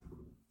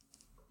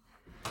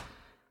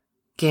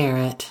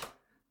Garrett,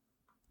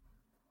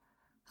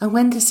 I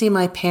went to see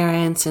my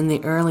parents in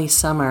the early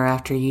summer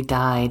after you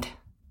died.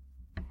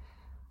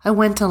 I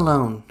went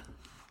alone.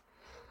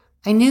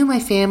 I knew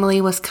my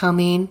family was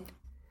coming,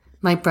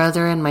 my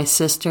brother and my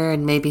sister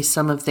and maybe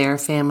some of their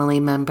family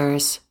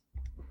members.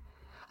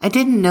 I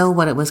didn't know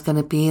what it was going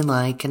to be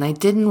like, and I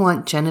didn't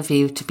want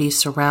Genevieve to be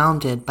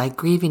surrounded by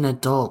grieving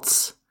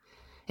adults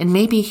and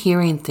maybe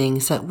hearing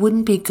things that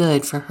wouldn't be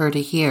good for her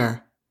to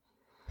hear.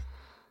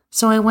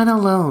 So I went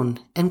alone,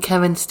 and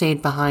Kevin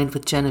stayed behind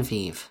with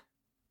Genevieve.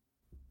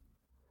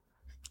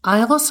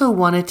 I also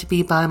wanted to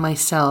be by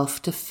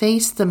myself to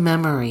face the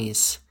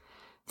memories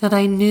that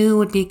I knew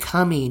would be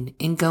coming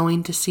in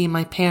going to see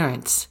my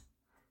parents.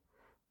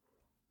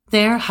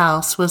 Their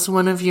house was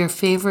one of your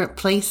favorite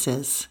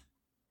places.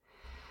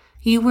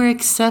 You were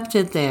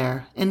accepted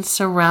there and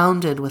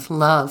surrounded with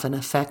love and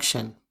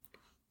affection.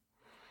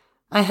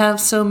 I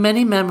have so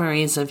many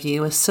memories of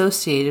you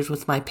associated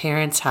with my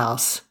parents'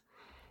 house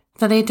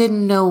that I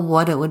didn't know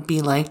what it would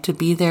be like to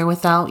be there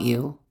without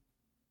you.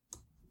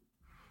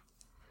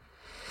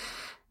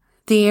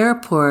 The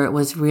airport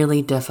was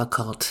really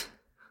difficult.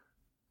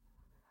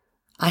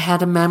 I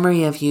had a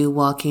memory of you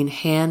walking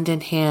hand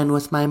in hand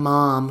with my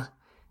mom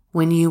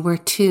when you were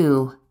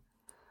 2,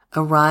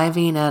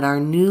 arriving at our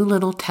new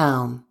little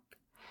town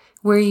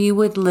where you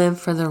would live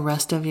for the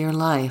rest of your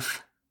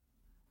life.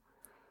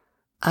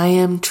 I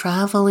am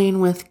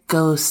traveling with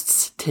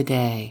ghosts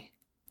today,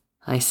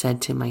 I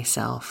said to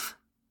myself.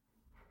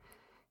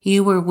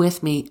 You were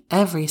with me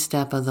every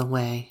step of the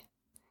way,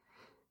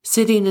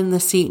 sitting in the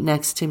seat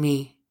next to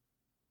me,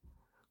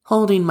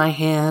 holding my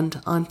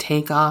hand on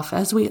takeoff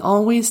as we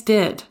always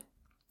did,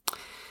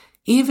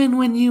 even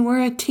when you were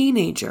a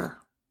teenager.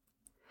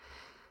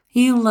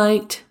 You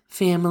liked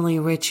family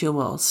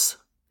rituals,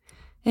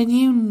 and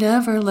you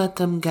never let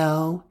them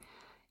go,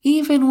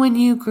 even when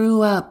you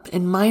grew up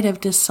and might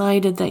have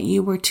decided that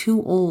you were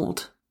too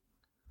old.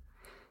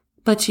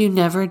 But you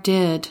never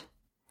did.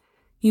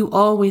 You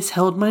always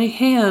held my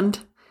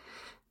hand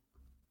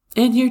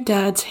and your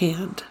dad's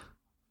hand.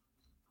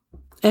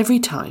 Every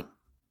time.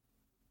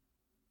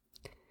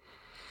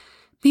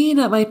 Being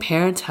at my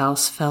parents'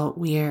 house felt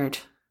weird.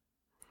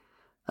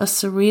 A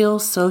surreal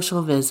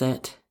social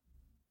visit.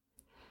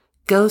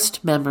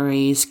 Ghost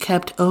memories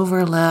kept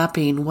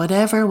overlapping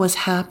whatever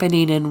was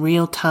happening in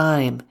real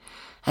time,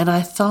 and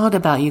I thought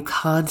about you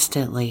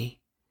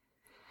constantly.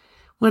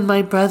 When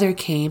my brother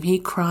came, he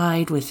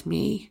cried with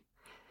me.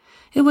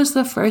 It was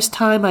the first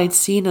time I'd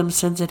seen him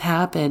since it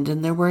happened,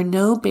 and there were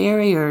no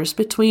barriers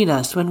between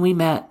us when we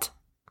met.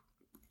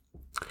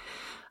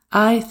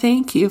 I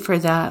thank you for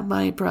that,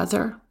 my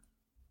brother.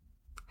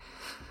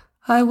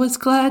 I was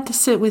glad to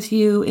sit with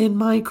you in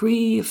my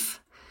grief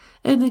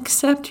and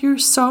accept your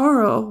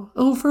sorrow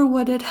over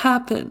what had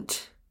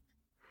happened.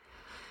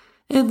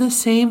 And the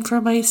same for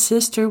my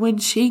sister when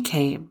she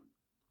came.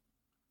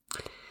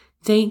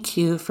 Thank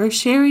you for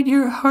sharing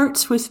your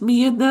hearts with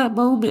me in that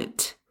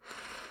moment.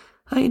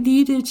 I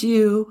needed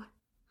you.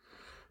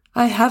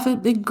 I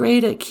haven't been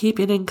great at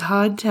keeping in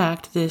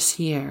contact this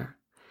year,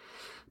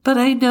 but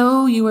I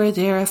know you are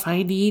there if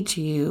I need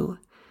you,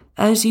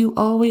 as you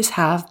always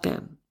have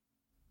been.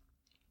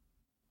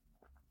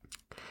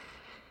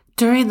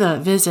 During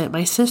that visit,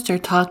 my sister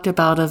talked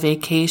about a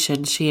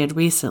vacation she had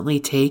recently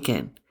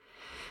taken,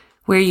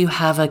 where you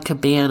have a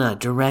cabana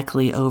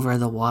directly over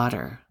the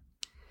water.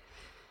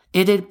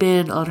 It had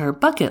been on her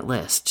bucket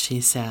list, she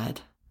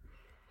said.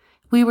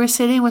 We were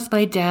sitting with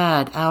my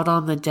dad out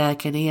on the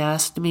deck and he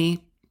asked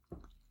me,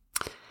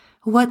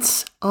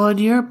 "What's on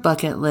your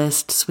bucket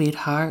list,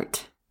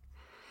 sweetheart?"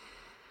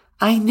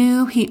 I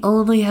knew he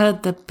only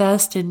had the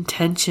best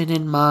intention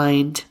in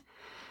mind,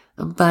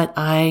 but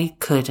I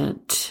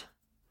couldn't.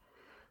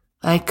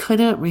 I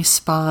couldn't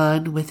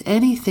respond with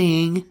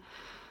anything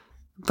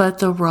but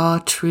the raw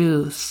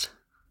truth.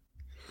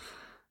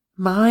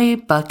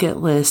 My bucket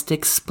list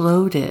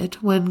exploded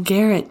when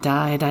Garrett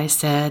died, I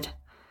said,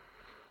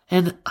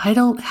 and I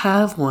don't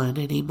have one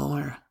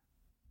anymore.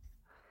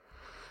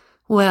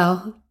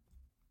 Well,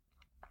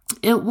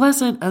 it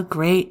wasn't a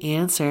great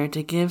answer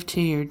to give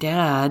to your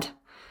dad,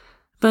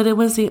 but it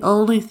was the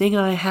only thing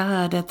I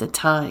had at the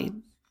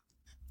time.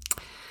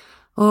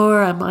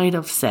 Or I might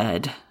have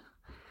said,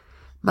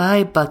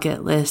 my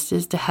bucket list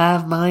is to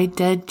have my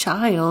dead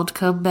child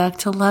come back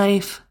to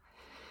life,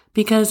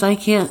 because I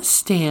can't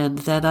stand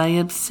that I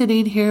am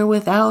sitting here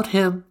without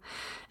him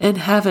and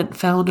haven't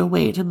found a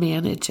way to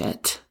manage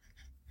it.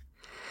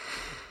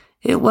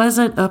 It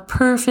wasn't a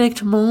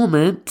perfect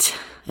moment,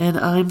 and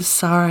I'm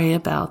sorry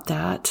about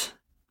that,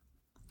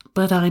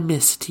 but I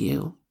missed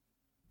you.